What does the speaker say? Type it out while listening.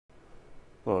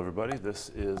Hello everybody, this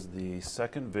is the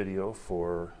second video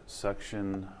for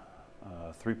section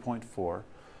 3.4,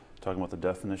 talking about the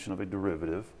definition of a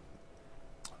derivative.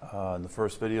 And the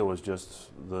first video was just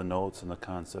the notes and the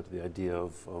concept, the idea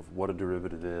of what a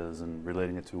derivative is and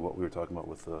relating it to what we were talking about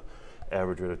with the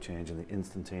average rate of change and the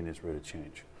instantaneous rate of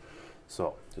change.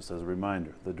 So, just as a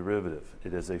reminder, the derivative,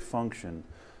 it is a function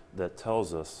that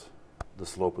tells us the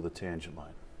slope of the tangent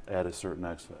line at a certain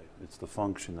x value. It's the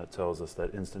function that tells us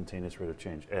that instantaneous rate of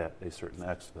change at a certain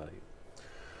x value.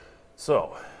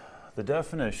 So, the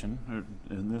definition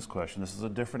in this question, this is a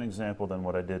different example than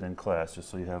what I did in class, just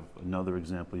so you have another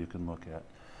example you can look at.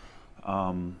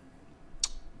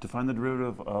 Define the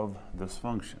derivative of this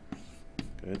function.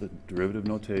 Okay, the derivative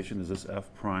notation is this f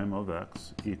prime of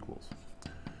x equals.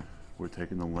 We're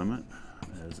taking the limit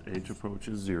as h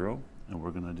approaches 0, and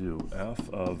we're going to do f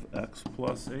of x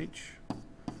plus h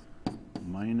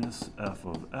minus f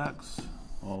of x,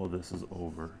 all of this is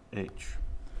over h.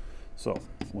 So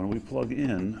when we plug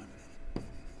in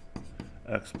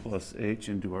x plus h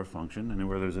into our function,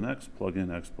 anywhere there's an x, plug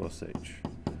in x plus h.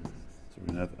 So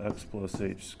we're going to have x plus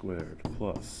h squared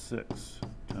plus 6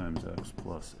 times x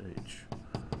plus h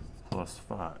plus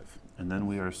 5. And then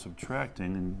we are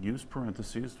subtracting, and use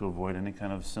parentheses to avoid any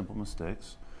kind of simple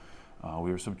mistakes.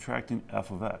 We are subtracting f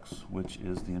of x, which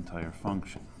is the entire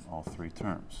function, all three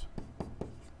terms.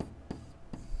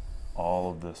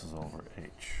 All of this is over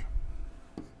h.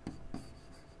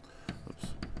 Oops.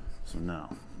 So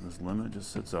now, this limit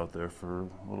just sits out there for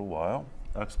a little while.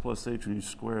 X plus h, when you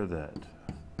square that,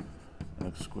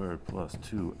 x squared plus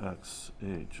 2xh.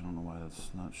 I don't know why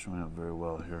that's not showing up very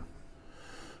well here.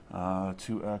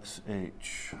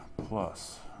 2xh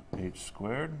plus h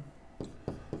squared.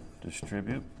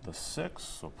 Distribute the 6,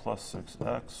 so plus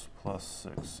 6x plus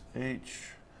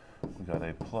 6h. We got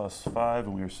a plus 5,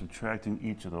 and we are subtracting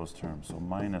each of those terms. So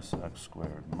minus x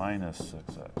squared, minus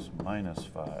 6x, minus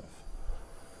 5,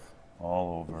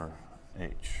 all over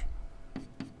h.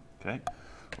 Okay?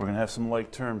 We're going to have some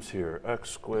like terms here.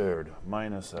 X squared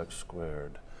minus x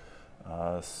squared,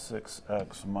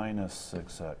 6x minus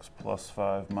 6x, plus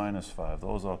 5 minus 5.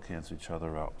 Those all cancel each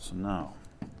other out. So now,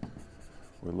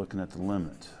 we're looking at the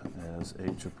limit as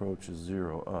h approaches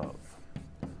 0 of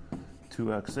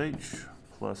 2xh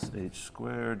plus h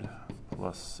squared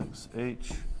plus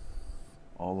 6h.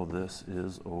 All of this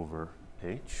is over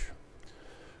h.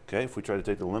 Okay, if we try to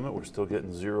take the limit, we're still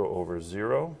getting 0 over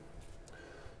 0.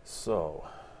 So,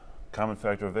 common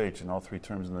factor of h in all three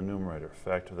terms in the numerator.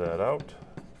 Factor that out.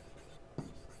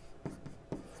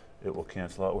 It will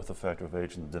cancel out with the factor of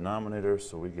h in the denominator,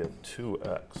 so we get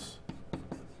 2x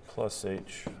plus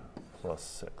h plus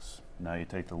 6. Now you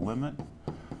take the limit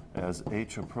as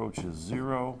h approaches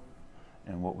 0,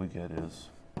 and what we get is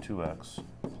 2x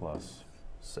plus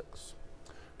 6.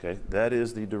 Okay, that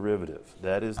is the derivative.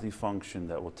 That is the function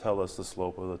that will tell us the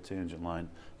slope of the tangent line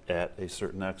at a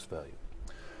certain x value.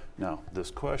 Now, this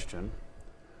question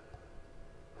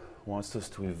wants us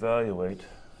to evaluate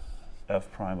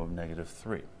f prime of negative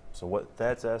 3. So what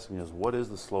that's asking is, what is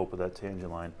the slope of that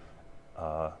tangent line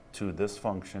to this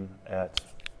function at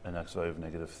an x value of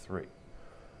negative 3?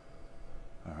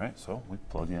 All right, so we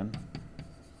plug in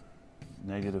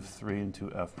negative 3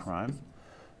 into f prime,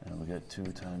 and we get 2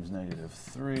 times negative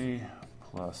 3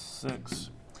 plus 6.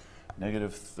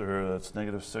 That's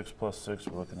negative 6 plus 6,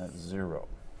 we're looking at 0.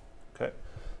 Okay,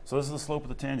 so this is the slope of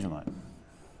the tangent line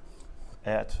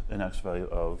at an x value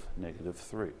of negative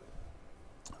 3.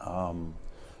 And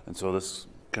so this is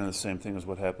kind of the same thing as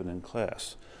what happened in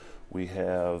class. We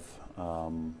have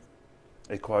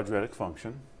a quadratic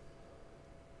function.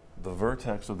 The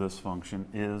vertex of this function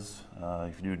is,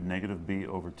 if you do negative b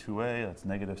over 2a, that's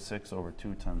negative 6 over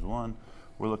 2 times 1.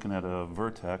 We're looking at a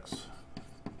vertex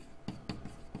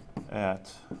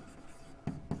at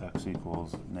x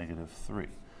equals negative 3.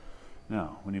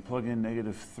 Now, when you plug in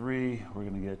negative 3, we're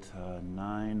going to get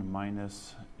 9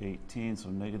 minus 18, so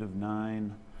negative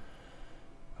 9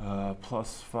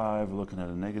 plus 5, we're looking at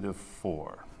a negative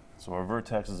 4. So our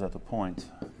vertex is at the point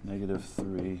negative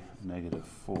 3, negative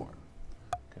 4.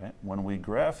 Okay, when we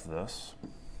graph this,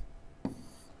 1,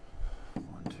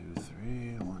 2,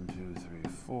 3, 1, 2, 3,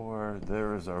 4,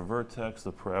 there is our vertex.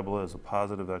 The parabola is a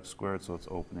positive x squared, so it's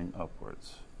opening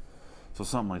upwards. So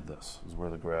something like this is where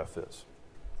the graph is.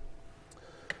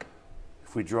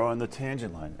 If we draw in the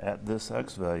tangent line at this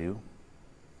x value,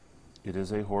 it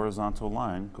is a horizontal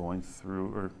line going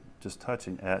through, or just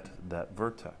touching at that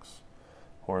vertex.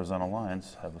 Horizontal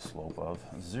lines have a slope of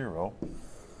 0,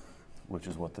 which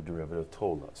is what the derivative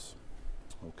told us.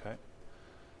 Okay,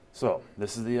 so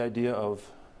this is the idea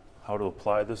of how to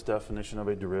apply this definition of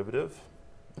a derivative.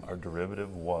 our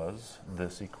derivative was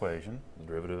this equation. The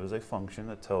derivative is a function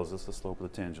that tells us the slope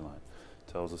of the tangent line,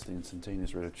 tells us the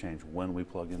instantaneous rate of change when we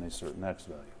plug in a certain x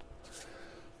value.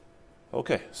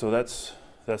 Okay, so that's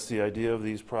the idea of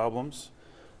these problems.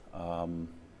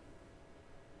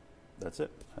 That's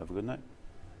it. Have a good night.